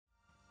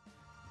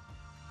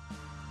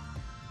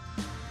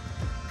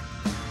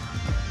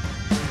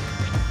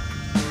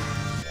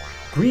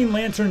Green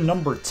Lantern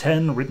number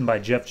 10, written by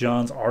Jeff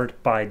Johns,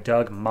 art by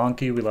Doug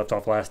Mahnke. We left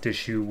off last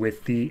issue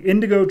with the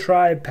Indigo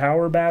Tribe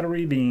power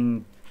battery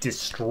being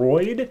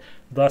destroyed,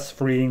 thus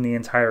freeing the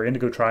entire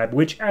Indigo Tribe,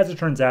 which, as it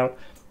turns out,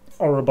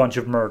 are a bunch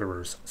of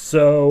murderers.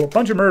 So, a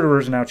bunch of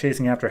murderers are now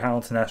chasing after Hal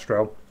and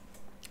Sinestro,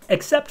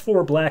 except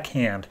for Black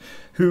Hand,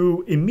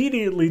 who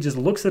immediately just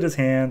looks at his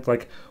hand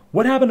like,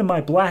 what happened to my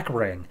black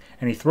ring?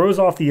 And he throws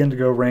off the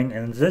Indigo ring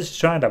and is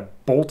just trying to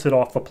bolt it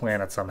off the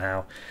planet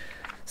somehow.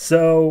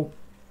 So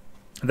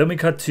then we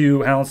cut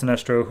to Hal and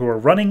Sinestro, who are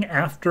running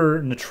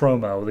after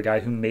Nostromo, the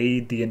guy who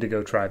made the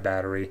Indigo Tribe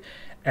battery.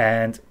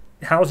 And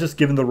Hal's just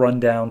given the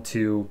rundown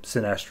to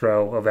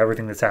Sinestro of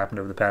everything that's happened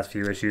over the past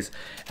few issues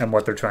and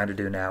what they're trying to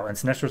do now. And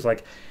Sinestro's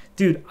like,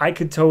 dude, I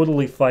could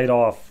totally fight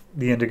off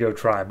the Indigo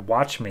Tribe.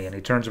 Watch me. And he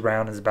turns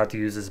around and is about to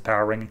use his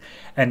power ring.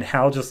 And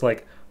Hal just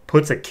like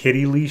puts a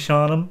kitty leash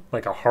on him,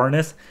 like a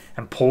harness,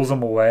 and pulls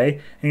him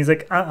away. And he's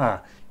like,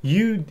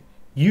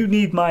 you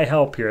need my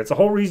help here. It's the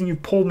whole reason you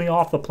pulled me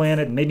off the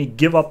planet and made me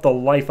give up the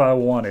life I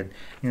wanted. And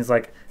he's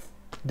like,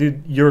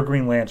 dude, you're a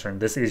Green Lantern.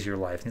 This is your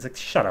life. And he's like,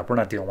 shut up. We're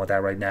not dealing with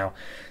that right now.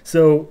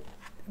 So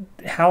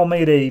Hal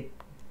made a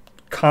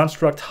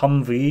construct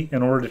Humvee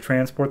in order to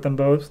transport them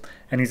both.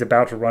 And he's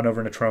about to run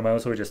over Nostromo,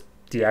 so he just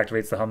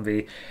deactivates the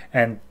Humvee.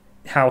 And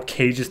Hal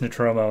cages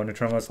Nostromo. And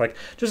Nostromo's like,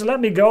 just let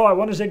me go. I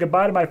want to say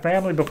goodbye to my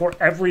family before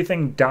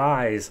everything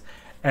dies.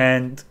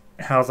 And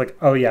Hal's like,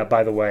 oh yeah,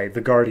 by the way,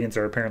 the Guardians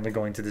are apparently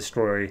going to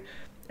destroy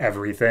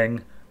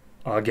everything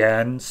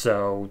again,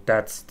 so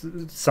that's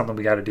something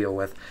we got to deal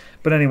with.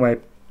 But anyway,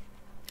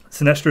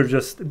 Sinestro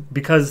just,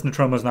 because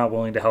Nostromo's not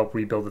willing to help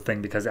rebuild the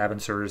thing because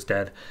Abin Sur is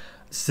dead,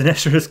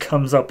 Sinestro just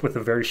comes up with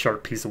a very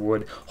sharp piece of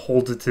wood,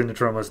 holds it to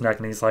Nostromo's neck,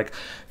 and he's like,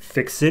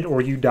 fix it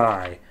or you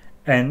die.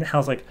 And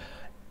Hal's like,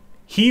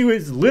 he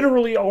was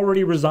literally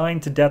already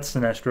resigned to death,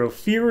 Sinestro.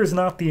 Fear is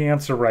not the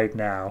answer right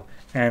now.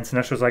 And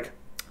Sinestro's like,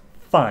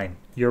 fine,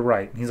 you're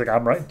right. And he's like,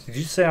 I'm right. Did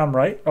you say I'm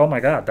right? Oh my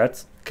God,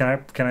 that's can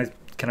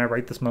I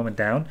write this moment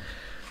down?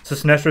 So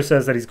Sinestro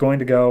says that he's going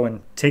to go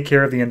and take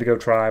care of the Indigo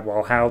Tribe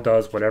while Hal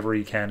does whatever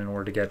he can in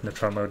order to get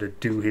Nostromo to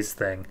do his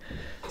thing.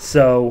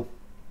 So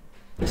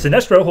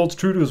Sinestro holds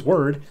true to his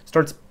word,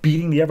 starts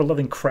beating the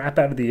ever-loving crap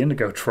out of the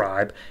Indigo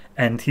Tribe,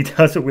 and he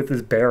does it with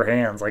his bare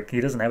hands, like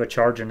he doesn't have a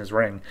charge in his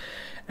ring.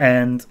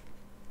 And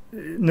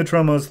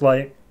Nostromo's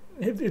like,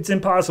 it's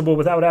impossible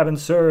without Abin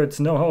Sur, it's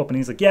no hope. And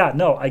he's like, yeah,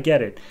 no, I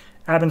get it.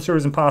 Abin Sur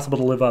is impossible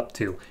to live up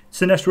to.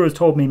 Sinestro has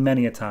told me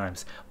many a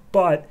times.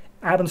 But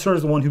Abin Sur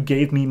is the one who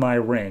gave me my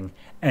ring,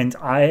 and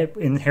I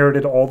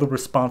inherited all the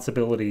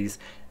responsibilities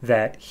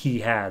that he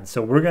had.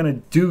 So we're going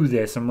to do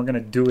this, and we're going to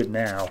do it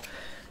now.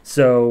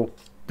 So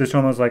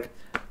Nostromo's like,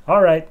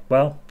 all right,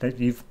 well,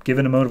 you've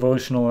given a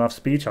motivational enough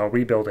speech, I'll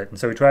rebuild it. And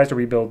so he tries to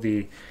rebuild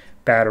the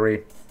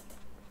battery,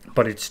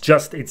 but it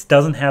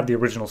doesn't have the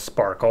original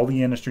spark. All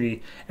the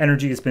energy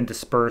has been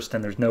dispersed,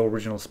 and there's no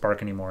original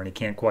spark anymore, and he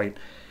can't quite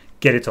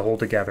get it to hold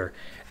together.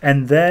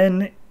 And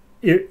then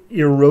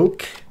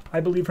Iroke, I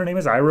believe her name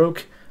is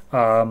Iroke,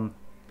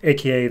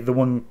 aka the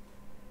one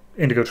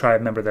Indigo Tribe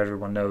member that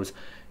everyone knows,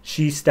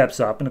 she steps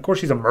up, and of course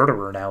she's a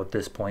murderer now at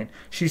this point.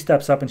 She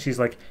steps up and she's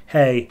like,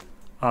 hey,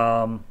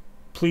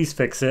 please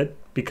fix it,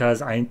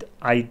 because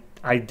I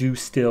do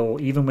still,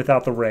 even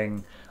without the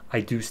ring, I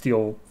do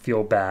still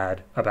feel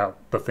bad about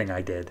the thing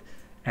I did,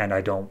 and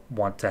I don't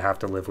want to have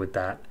to live with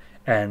that.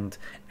 And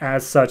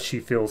as such,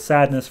 she feels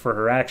sadness for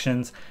her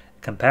actions,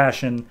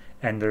 compassion,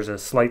 and there's a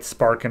slight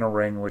spark in a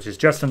ring, which is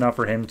just enough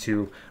for him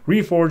to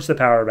reforge the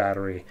power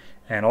battery.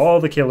 And all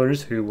the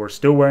killers who were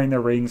still wearing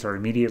their rings are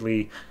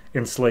immediately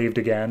enslaved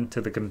again to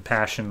the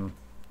compassion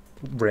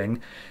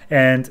ring.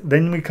 And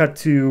then we cut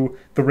to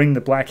the ring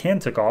that Black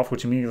Hand took off,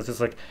 which immediately is just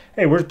like,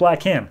 hey, where's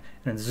Black Hand?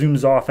 And it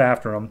zooms off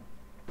after him.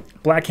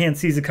 Black Hand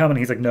sees it coming.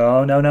 He's like,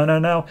 no, no, no, no,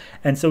 no.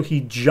 And so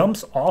he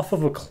jumps off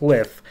of a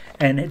cliff,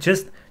 and it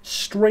just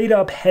straight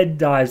up head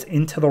dives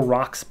into the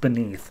rocks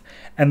beneath.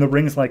 And the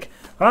ring's like,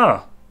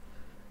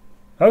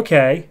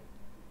 okay,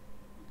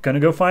 gonna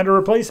go find a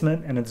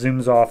replacement. And it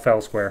zooms off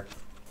elsewhere.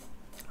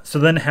 So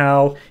then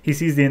Hal, he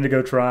sees the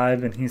Indigo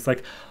Tribe, and he's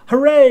like,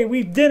 hooray,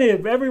 we did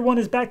it, everyone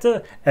is back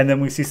to... And then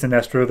we see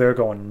Sinestro there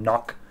going,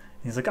 knock.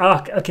 He's like,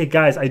 okay,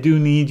 guys, I do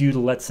need you to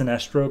let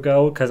Sinestro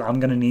go, because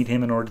I'm going to need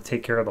him in order to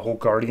take care of the whole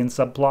Guardian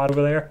subplot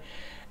over there.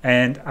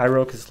 And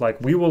Iroke is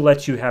like, we will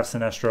let you have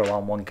Sinestro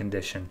on one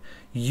condition.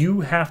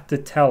 You have to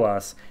tell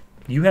us,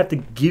 you have to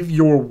give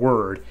your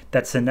word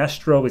that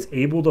Sinestro is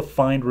able to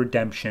find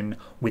redemption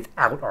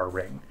without our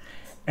ring.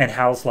 And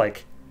Hal's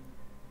like,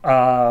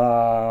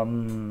 I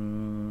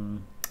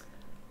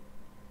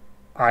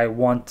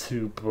want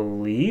to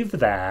believe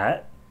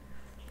that.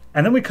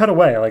 And then we cut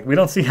away. Like, we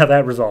don't see how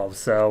that resolves.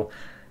 So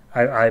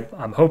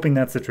I'm hoping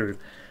that's the truth.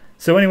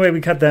 So anyway,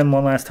 we cut them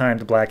one last time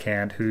to Black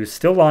Hand, who's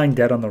still lying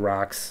dead on the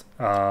rocks.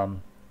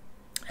 And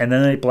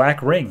then a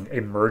black ring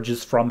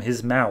emerges from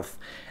his mouth.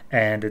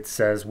 And it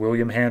says,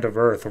 William Hand of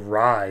Earth,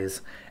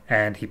 rise.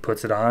 And he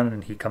puts it on,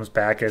 and he comes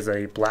back as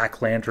a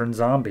Black Lantern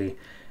zombie.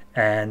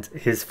 And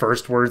his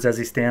first words as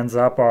he stands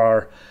up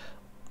are,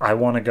 I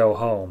want to go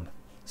home.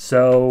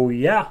 So,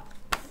 yeah,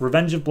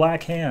 Revenge of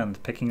Black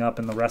Hand picking up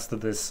in the rest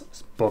of this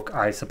book,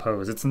 I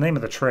suppose. It's the name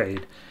of the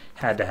trade.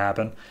 Had to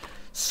happen.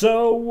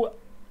 So,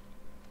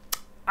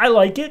 I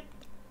like it.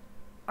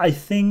 I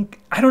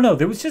think, I don't know,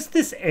 there was just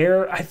this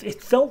air,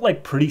 it felt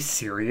like pretty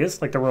serious,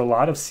 like there were a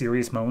lot of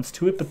serious moments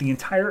to it, but the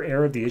entire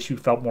air of the issue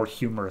felt more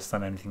humorous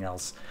than anything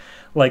else.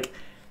 Like,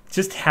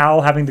 just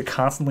Hal having to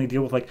constantly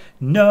deal with like,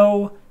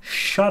 no,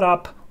 shut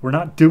up, we're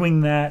not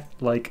doing that.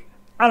 Like,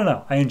 I don't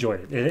know, I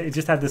enjoyed it. It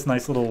just had this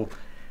nice little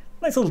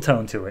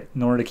tone to it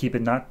in order to keep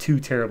it not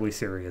too terribly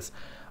serious.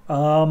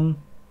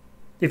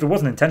 If it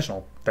wasn't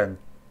intentional, then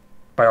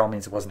by all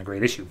means it wasn't a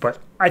great issue, but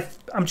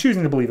I'm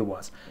choosing to believe it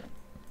was.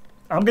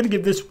 I'm going to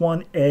give this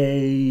one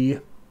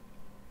I'm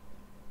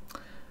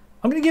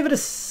going to give it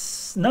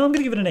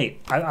an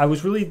 8. I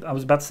was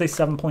about to say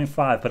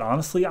 7.5, but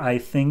honestly, I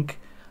think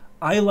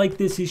I like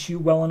this issue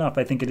well enough.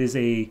 I think it is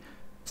a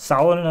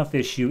solid enough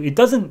issue. It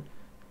doesn't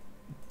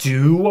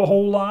do a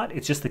whole lot.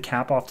 It's just the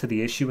cap off to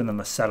the issue and then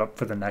the setup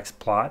for the next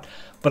plot.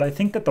 But I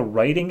think that the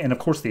writing, and of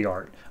course the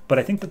art, but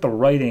I think that the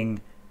writing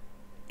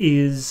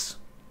is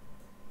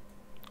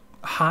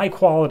high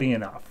quality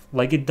enough.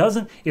 Like it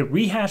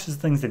rehashes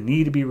things that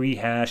need to be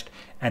rehashed,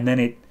 and then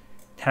it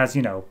has,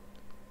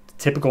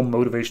 typical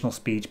motivational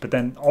speech, but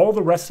then all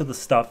the rest of the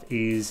stuff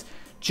is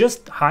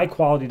just high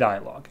quality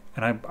dialogue.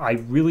 And I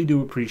really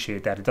do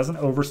appreciate that. It doesn't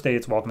overstay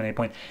its welcome at any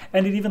point,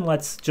 and it even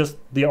lets just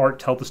the art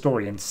tell the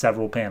story in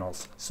several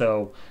panels.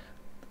 So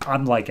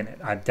I'm liking it.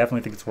 I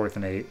definitely think it's worth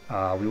an 8.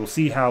 We will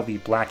see how the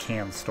Black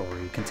Hand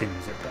story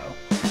continues it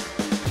though.